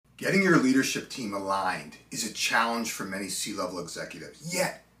Getting your leadership team aligned is a challenge for many C-level executives.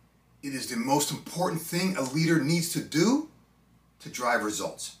 Yet, it is the most important thing a leader needs to do to drive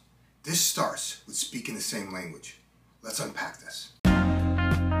results. This starts with speaking the same language. Let's unpack this.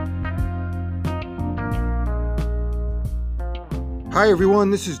 Hi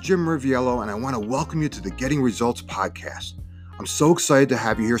everyone, this is Jim Riviello, and I want to welcome you to the Getting Results podcast. I'm so excited to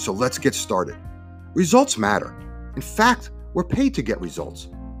have you here, so let's get started. Results matter. In fact, we're paid to get results.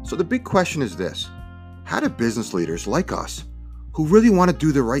 So the big question is this: how do business leaders like us, who really want to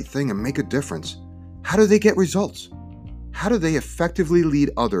do the right thing and make a difference, how do they get results? How do they effectively lead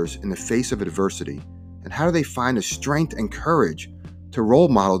others in the face of adversity? And how do they find the strength and courage to role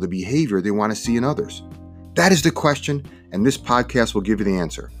model the behavior they want to see in others? That is the question, and this podcast will give you the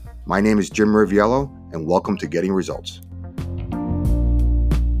answer. My name is Jim Riviello, and welcome to Getting Results.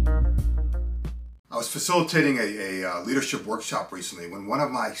 I was facilitating a leadership workshop recently when one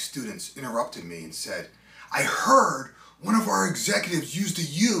of my students interrupted me and said, "I heard one of our executives used the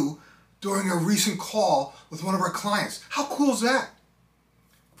you during a recent call with one of our clients. How cool is that?"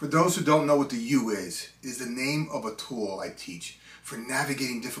 For those who don't know what the you is the name of a tool I teach for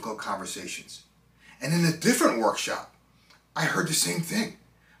navigating difficult conversations. And in a different workshop, I heard the same thing.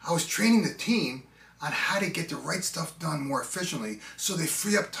 I was training the team on how to get the right stuff done more efficiently so they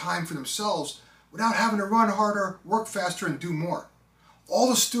free up time for themselves without having to run harder, work faster, and do more. All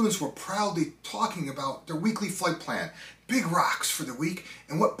the students were proudly talking about their weekly flight plan, big rocks for the week,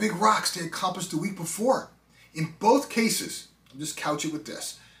 and what big rocks they accomplished the week before. In both cases, I'll just couch it with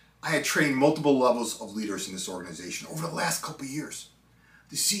this: I had trained multiple levels of leaders in this organization over the last couple of years.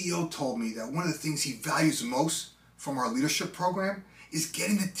 The CEO told me that one of the things he values most from our leadership program is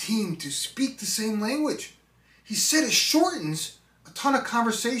getting the team to speak the same language. He said it shortens a ton of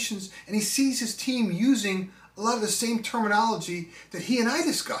conversations, and he sees his team using a lot of the same terminology that he and I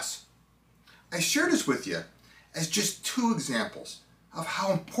discuss. I share this with you as just two examples of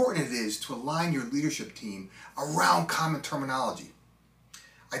how important it is to align your leadership team around common terminology.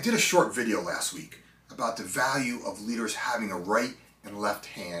 I did a short video last week about the value of leaders having a right and left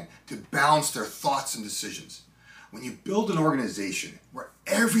hand to balance their thoughts and decisions. When you build an organization where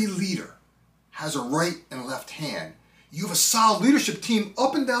every leader has a right and left hand, you have a solid leadership team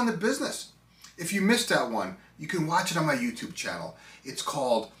up and down the business. If you missed that one, you can watch it on my YouTube channel. It's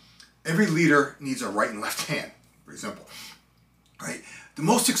called Every Leader Needs a Right and Left Hand. Very simple. Right? The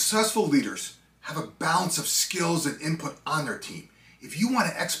most successful leaders have a balance of skills and input on their team. If you want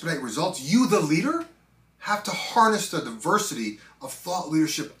to expedite results, you, the leader, have to harness the diversity of thought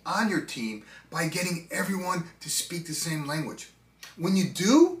leadership on your team by getting everyone to speak the same language. When you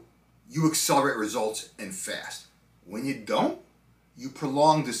do, you accelerate results and fast. When you don't, you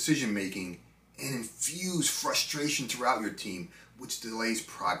prolong decision making and infuse frustration throughout your team, which delays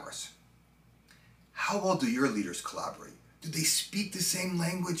progress. How well do your leaders collaborate? Do they speak the same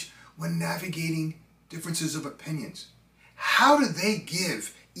language when navigating differences of opinions? How do they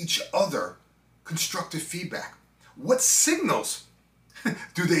give each other constructive feedback? What signals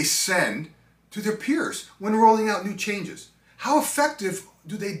do they send to their peers when rolling out new changes? How effective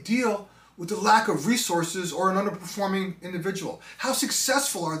do they deal with the lack of resources or an underperforming individual? How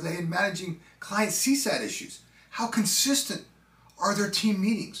successful are they in managing client CSAT issues? How consistent are their team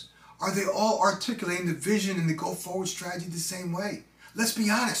meetings? Are they all articulating the vision and the go-forward strategy the same way? Let's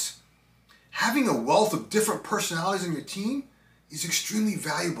be honest. Having a wealth of different personalities on your team is extremely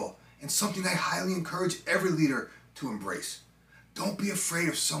valuable and something I highly encourage every leader to embrace. Don't be afraid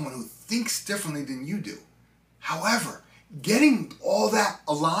of someone who thinks differently than you do. However, getting all that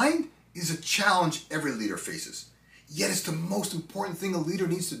aligned is a challenge every leader faces. Yet it's the most important thing a leader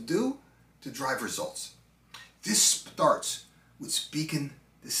needs to do to drive results. This starts with speaking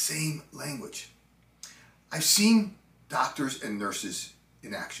the same language. I've seen doctors and nurses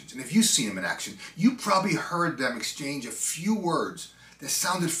in action, and if you've seen them in action, you probably heard them exchange a few words that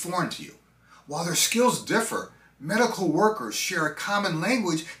sounded foreign to you. While their skills differ, medical workers share a common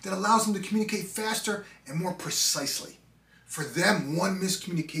language that allows them to communicate faster and more precisely. For them, one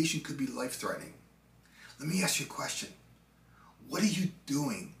miscommunication could be life-threatening. Let me ask you a question. What are you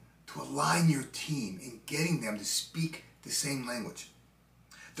doing to align your team in getting them to speak the same language?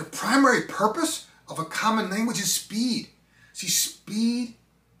 The primary purpose of a common language is speed. See, speed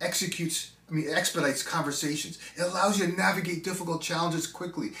expedites conversations. It allows you to navigate difficult challenges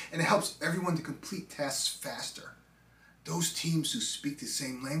quickly, and it helps everyone to complete tasks faster. Those teams who speak the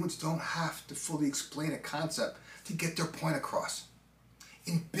same language don't have to fully explain a concept to get their point across.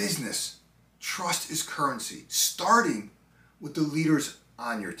 In business, trust is currency, starting with the leaders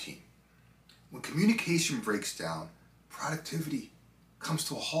on your team. When communication breaks down, productivity comes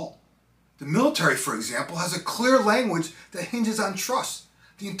to a halt. The military, for example, has a clear language that hinges on trust.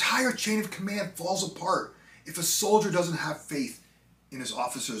 The entire chain of command falls apart if a soldier doesn't have faith in his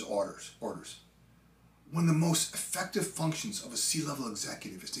officer's orders. One of the most effective functions of a C-level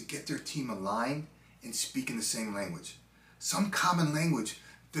executive is to get their team aligned and speak in the same language. Some common language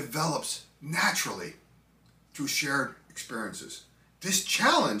develops naturally through shared experiences. This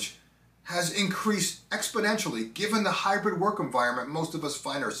challenge has increased exponentially given the hybrid work environment most of us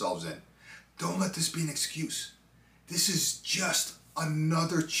find ourselves in. Don't let this be an excuse. This is just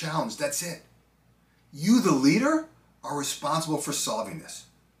another challenge. That's it. You, the leader, are responsible for solving this.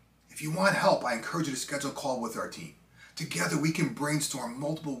 If you want help, I encourage you to schedule a call with our team. Together, we can brainstorm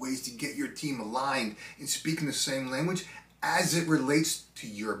multiple ways to get your team aligned and speaking the same language as it relates to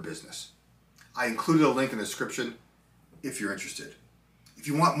your business. I included a link in the description if you're interested. If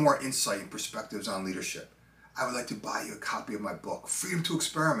you want more insight and perspectives on leadership, I would like to buy you a copy of my book, Freedom to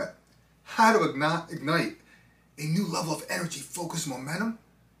Experiment: How to Ignite a New Level of Energy, Focus, Momentum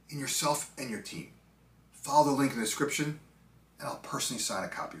in Yourself and Your Team. Follow the link in the description, and I'll personally sign a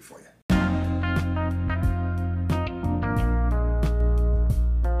copy for you.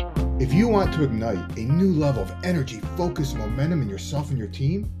 If you want to ignite a new level of energy, focus, momentum in yourself and your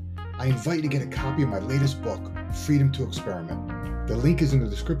team, I invite you to get a copy of my latest book, Freedom to Experiment. The link is in the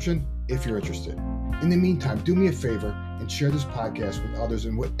description if you're interested. In the meantime, do me a favor and share this podcast with others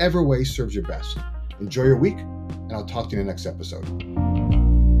in whatever way serves you best. Enjoy your week, and I'll talk to you in the next episode.